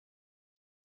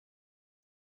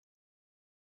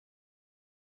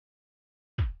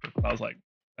I was like,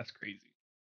 that's crazy.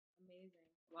 Amazing.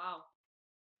 Wow.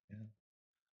 Yeah.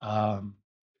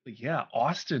 But yeah,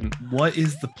 Austin, what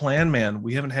is the plan, man?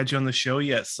 We haven't had you on the show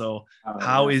yet. So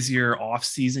how Yeah. is your off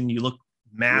season? You look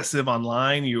Yeah. massive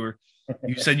online. You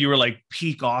said you were like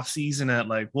peak off season at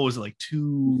like, what was it, like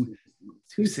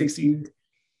 260?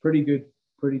 Pretty good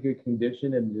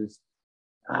condition, and just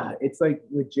it's like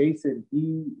with Jason,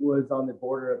 he was on the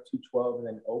border of 212 and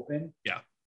then open. Yeah.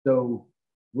 So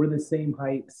we're the same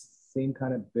height, same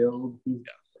kind of build. He's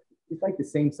like the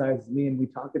same size as me, and we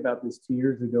talked about this 2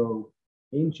 years ago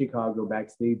in Chicago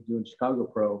backstage doing Chicago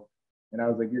Pro, and I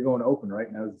was like, "You're going open, right?"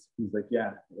 And he's like,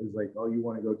 "Yeah." It was like, "Oh, you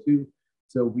want to go too?"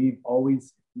 So we've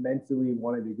always mentally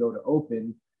wanted to go to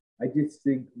open. I just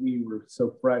think we were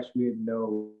so fresh, we didn't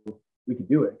know we could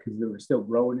do it because they were still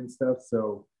growing and stuff.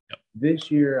 So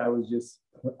this year,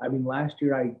 last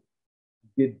year I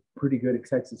did pretty good at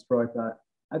Texas Pro. I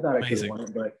thought I could have won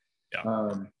it, but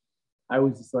I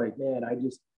was just like, man,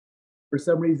 for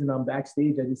some reason I'm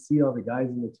backstage. I just see all the guys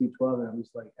in the 212, and I'm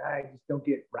just like, I just don't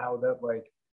get riled up. Like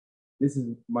this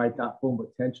is my not full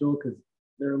potential because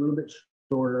they're a little bit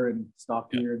shorter and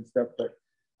stockier and stuff. But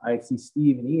I see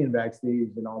Steve and Ian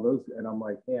backstage and all those, and I'm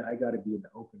like, man, I got to be in the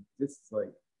open. This is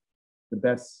like the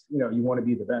best. You want to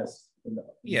be the best.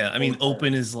 I mean,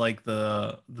 open is like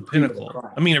the pinnacle.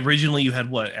 I mean, originally you had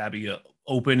what, Abby,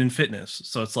 open and fitness.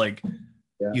 So it's like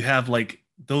you have like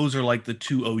those are like the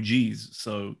two OGs.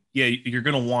 So yeah, you're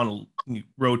gonna want to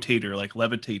rotate or like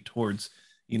levitate towards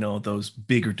those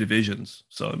bigger divisions.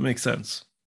 So it makes sense.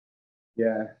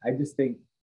 Yeah, I just think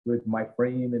with my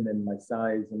frame and then my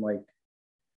size, I'm like,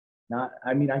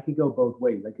 I could go both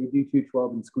ways. I could do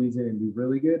 212 and squeeze in and do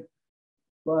really good.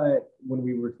 But when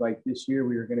we were like this year,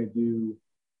 we were gonna do,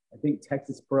 I think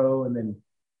Texas Pro, and then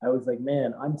I was like,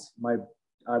 man,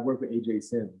 I work with AJ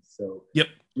Sims, so yep,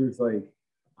 he was like,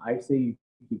 I say you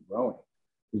keep growing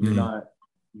because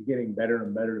you're getting better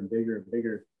and better and bigger and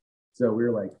bigger. So we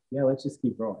were like, yeah, let's just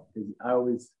keep growing because I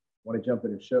always want to jump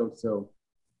in a show. So,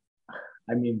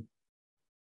 I mean,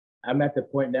 I'm at the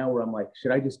point now where I'm like,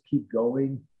 should I just keep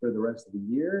going for the rest of the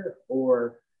year,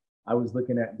 or I was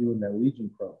looking at doing the Legion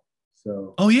Pro.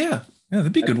 So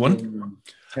that'd be a good one.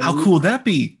 How cool would that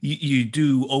be? You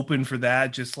do open for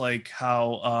that, just like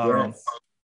how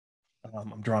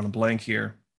I'm drawing a blank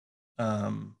here.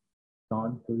 Sean,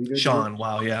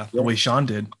 wow, the way Sean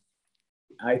did.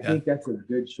 I think that's a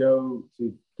good show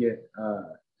to get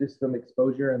just some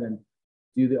exposure and then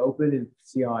do the open and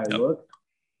see how I look.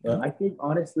 I think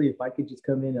honestly, if I could just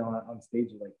come in on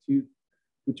stage at like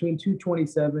between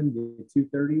 227 to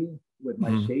 230 with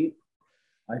my shape,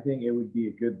 I think it would be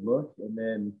a good look. And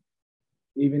then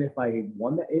even if I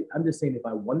won I'm just saying if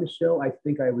I won the show, I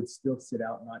think I would still sit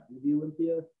out and not do the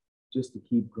Olympia just to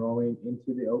keep growing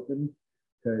into the open,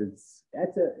 because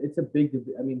it's a big,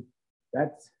 I mean,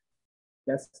 that's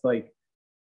like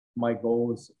my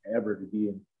goals ever, to be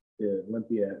in the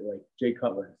Olympia, like Jay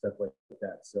Cutler and stuff like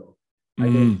that. So I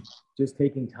think just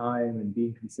taking time and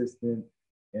being consistent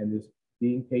and just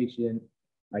being patient,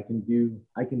 I can do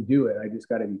it. I just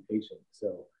got to be patient.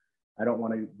 So I don't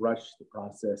want to rush the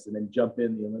process and then jump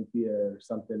in the Olympia or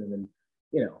something, and then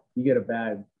you get a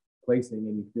bad placing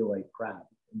and you feel like crap.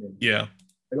 And then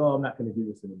like, oh, I'm not going to do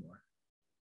this anymore.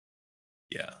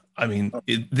 Yeah, I mean,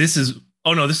 this is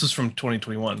from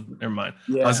 2021. Never mind.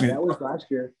 Yeah, that was last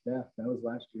year. Yeah, that was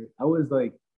last year. I was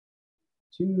like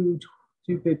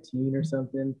 215 or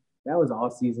something. That was all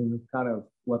season, kind of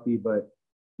fluffy, but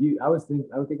I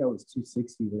think I was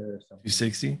 260 there or something.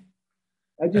 260.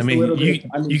 I mean,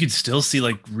 you could still see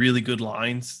like really good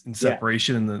lines in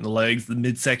separation in the legs, the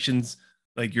midsections,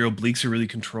 like your obliques are really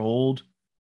controlled.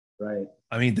 Right.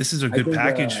 I mean, this is a good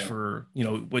package for,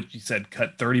 what you said,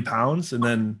 cut 30 pounds and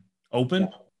then open.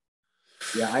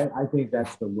 Yeah, I think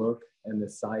that's the look and the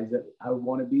size that I would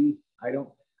want to be. I don't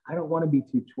want to be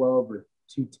 212 or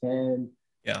 210.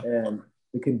 Yeah. And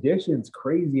the condition's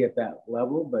crazy at that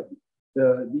level, but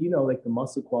like the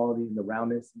muscle quality and the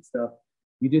roundness and stuff,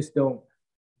 you can't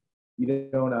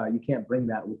bring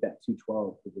that with that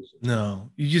 212 position. No,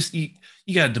 you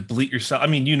got to deplete yourself. I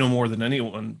mean, more than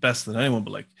anyone, best than anyone,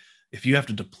 but like if you have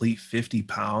to deplete 50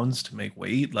 pounds to make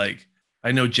weight, like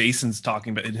I know Jason's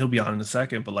talking about, and he'll be on in a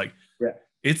second, but like,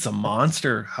 it's a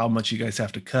monster how much you guys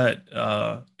have to cut.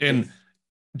 And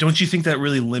don't you think that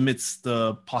really limits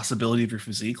the possibility of your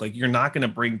physique? Like you're not going to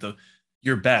bring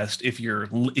your best if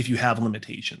you have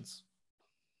limitations.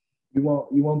 You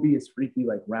won't be as freaky,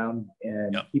 like round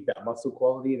and keep that muscle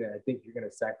quality. And I think you're going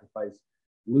to sacrifice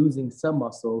losing some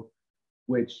muscle,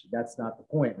 which that's not the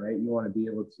point, right? You want to be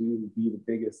able to be the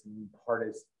biggest and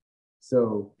hardest.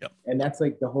 So, and that's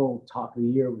like the whole talk of the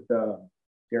year with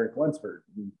Derek Lunsford,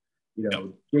 and, you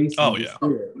know, Yep. Jason. Oh, yeah.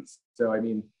 So, I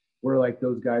mean, we're like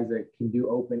those guys that can do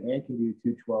open and can do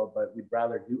 212, but we'd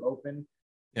rather do open.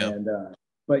 Yep. And,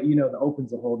 but, you know, the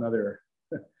open's a whole nother,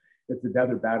 it's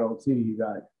another battle too. You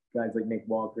got guys like Nick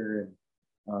Walker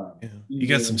and, you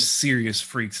got some serious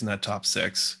freaks in that top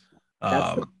 6.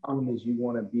 That's the problem is you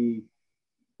want to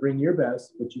bring your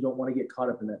best, but you don't want to get caught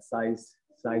up in that size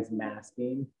mass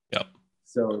game. Yep.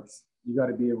 So you got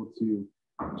to be able to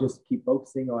just keep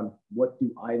focusing on what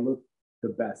do I look the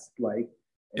best like,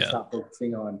 and stop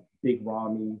focusing on big raw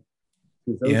me,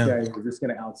 because those guys are just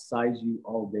going to outsize you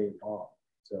all day long.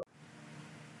 So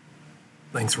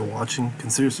thanks for watching.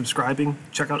 Consider subscribing.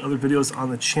 Check out other videos on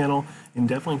the channel, and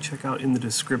definitely check out in the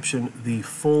description the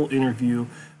full interview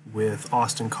with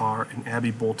Austin Karr and Abby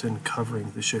Bolton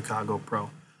covering the Chicago Pro.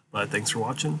 But thanks for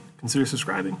watching. Consider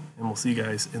subscribing, and we'll see you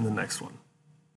guys in the next one.